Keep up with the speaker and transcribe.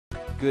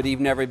Good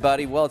evening,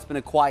 everybody. Well, it's been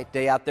a quiet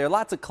day out there.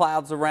 Lots of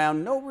clouds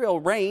around. No real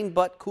rain,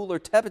 but cooler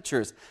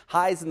temperatures.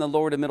 Highs in the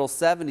lower to middle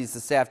 70s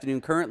this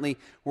afternoon. Currently,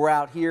 we're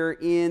out here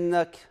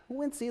in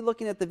Quincy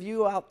looking at the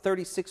view out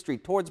 36th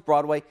Street towards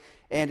Broadway,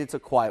 and it's a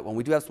quiet one.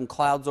 We do have some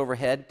clouds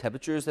overhead.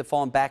 Temperatures have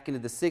fallen back into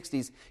the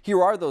 60s.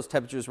 Here are those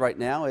temperatures right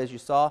now. As you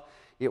saw,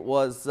 it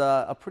was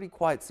a pretty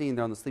quiet scene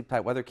there on the Sleep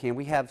Tight weather cam.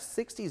 We have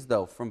 60s,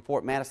 though, from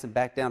Fort Madison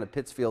back down to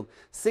Pittsfield.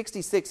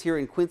 66 here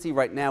in Quincy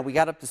right now. We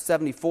got up to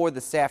 74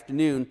 this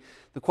afternoon.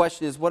 The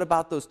question is, what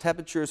about those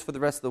temperatures for the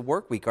rest of the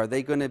work week? Are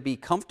they going to be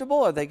comfortable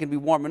or are they going to be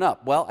warming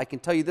up? Well, I can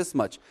tell you this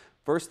much.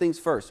 First things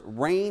first,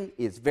 rain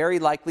is very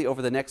likely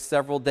over the next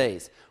several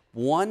days.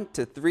 1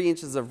 to 3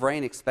 inches of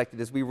rain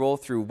expected as we roll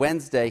through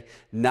Wednesday.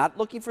 Not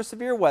looking for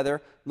severe weather,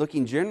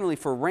 looking generally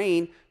for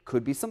rain.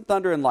 Could be some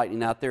thunder and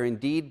lightning out there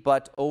indeed,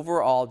 but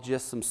overall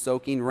just some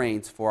soaking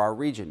rains for our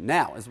region.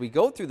 Now, as we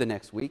go through the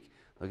next week,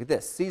 look at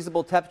this.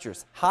 Seasonable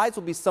temperatures. Highs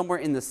will be somewhere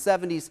in the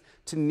 70s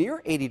to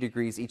near 80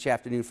 degrees each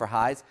afternoon for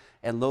highs,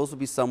 and lows will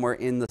be somewhere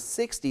in the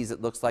 60s,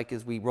 it looks like,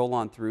 as we roll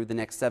on through the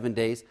next 7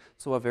 days.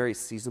 So a very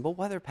seasonable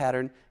weather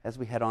pattern as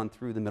we head on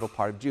through the middle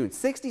part of June.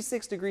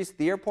 66 degrees at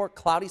the airport,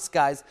 cloudy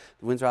skies.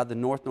 The winds are out of the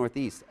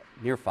north-northeast,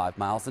 near 5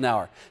 miles an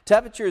hour.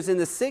 Temperatures in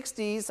the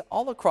 60s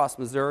all across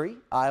Missouri,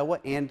 Iowa,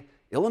 and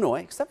Illinois,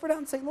 except for down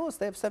in St. Louis.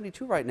 They have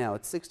 72 right now.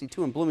 It's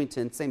 62 in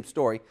Bloomington. Same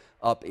story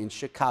up in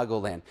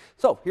Chicagoland.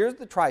 So here's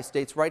the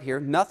tri-states right here.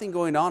 Nothing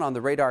going on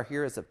the radar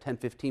here as of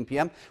 10:15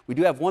 p.m. We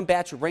do have one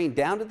batch of rain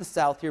down to the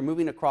south here,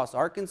 moving across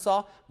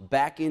Arkansas,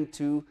 back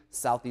into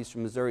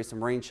southeastern Missouri.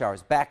 Some rain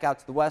showers back out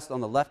to the west on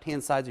the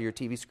left-hand sides of your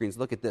TV screens.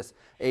 Look at this.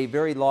 A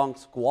very long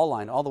squall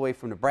line all the way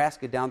from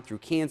Nebraska down through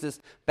Kansas,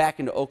 back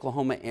into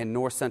Oklahoma and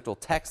north central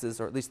Texas,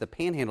 or at least the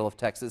panhandle of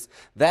Texas.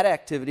 That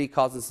activity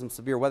causing some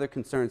severe weather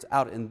concerns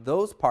out in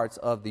those parts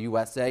of the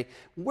USA.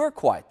 We're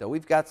quiet, though.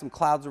 We've got some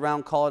clouds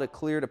around. Call it a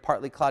clear to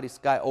partly cloudy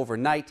sky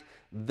overnight.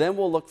 Then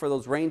we'll look for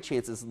those rain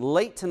chances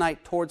late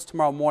tonight towards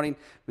tomorrow morning.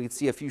 We can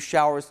see a few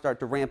showers start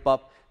to ramp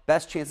up.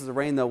 Best chances of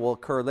rain, though, will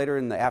occur later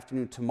in the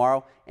afternoon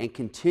tomorrow and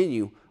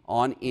continue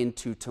on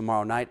into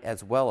tomorrow night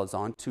as well as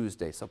on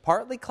Tuesday. So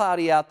partly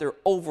cloudy out there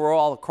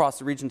overall across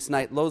the region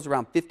tonight. Lows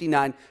around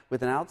 59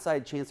 with an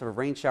outside chance of a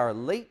rain shower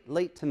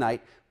late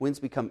tonight. Winds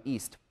become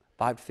east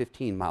 5 to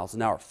 15 miles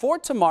an hour. For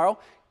tomorrow,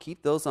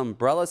 keep those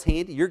umbrellas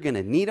handy. You're going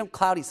to need them.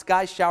 Cloudy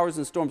skies, showers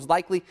and storms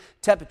likely.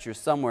 Temperatures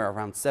somewhere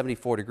around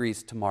 74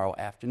 degrees tomorrow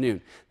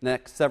afternoon. The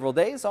next several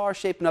days are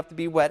shaping up to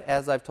be wet,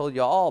 as I've told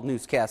you all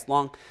newscast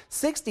long.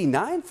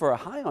 69 for a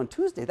high on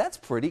Tuesday. That's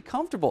pretty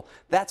comfortable.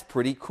 That's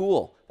pretty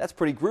cool. That's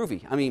pretty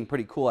groovy. I mean,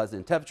 pretty cool as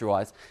in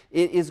temperature-wise.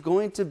 It is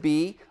going to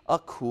be a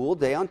cool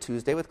day on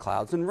Tuesday with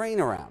clouds and rain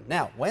around.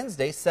 Now,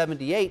 Wednesday,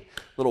 78.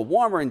 A little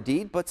warmer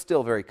indeed, but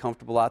still very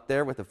comfortable out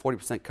there with a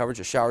 40% coverage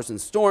of showers and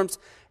storms.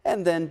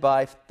 And then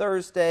by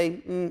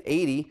Thursday,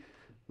 80.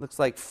 Looks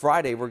like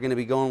Friday we're going to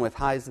be going with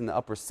highs in the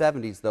upper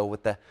 70s, though,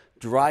 with the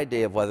dry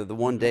day of weather. The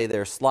one day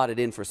they're slotted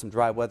in for some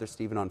dry weather,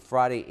 Stephen, on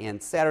Friday.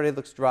 And Saturday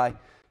looks dry.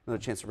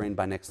 Another chance of rain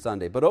by next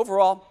Sunday. But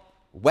overall,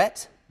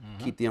 wet.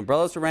 Keep the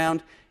umbrellas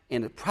around.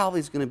 And it probably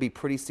is going to be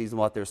pretty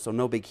seasonable out there, so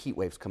no big heat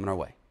waves coming our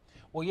way.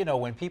 Well, you know,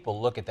 when people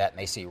look at that and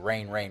they see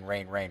rain,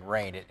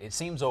 it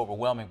seems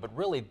overwhelming, but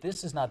really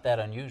this is not that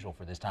unusual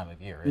for this time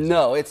of year, is it?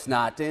 No, it's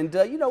not. And,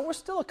 you know, we're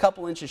still a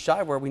couple inches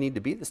shy of where we need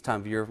to be this time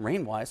of year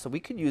rain-wise, so we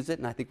could use it,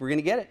 and I think we're going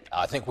to get it.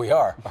 I think we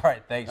are. All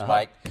right, thanks,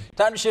 Mike.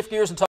 Time to shift gears and talk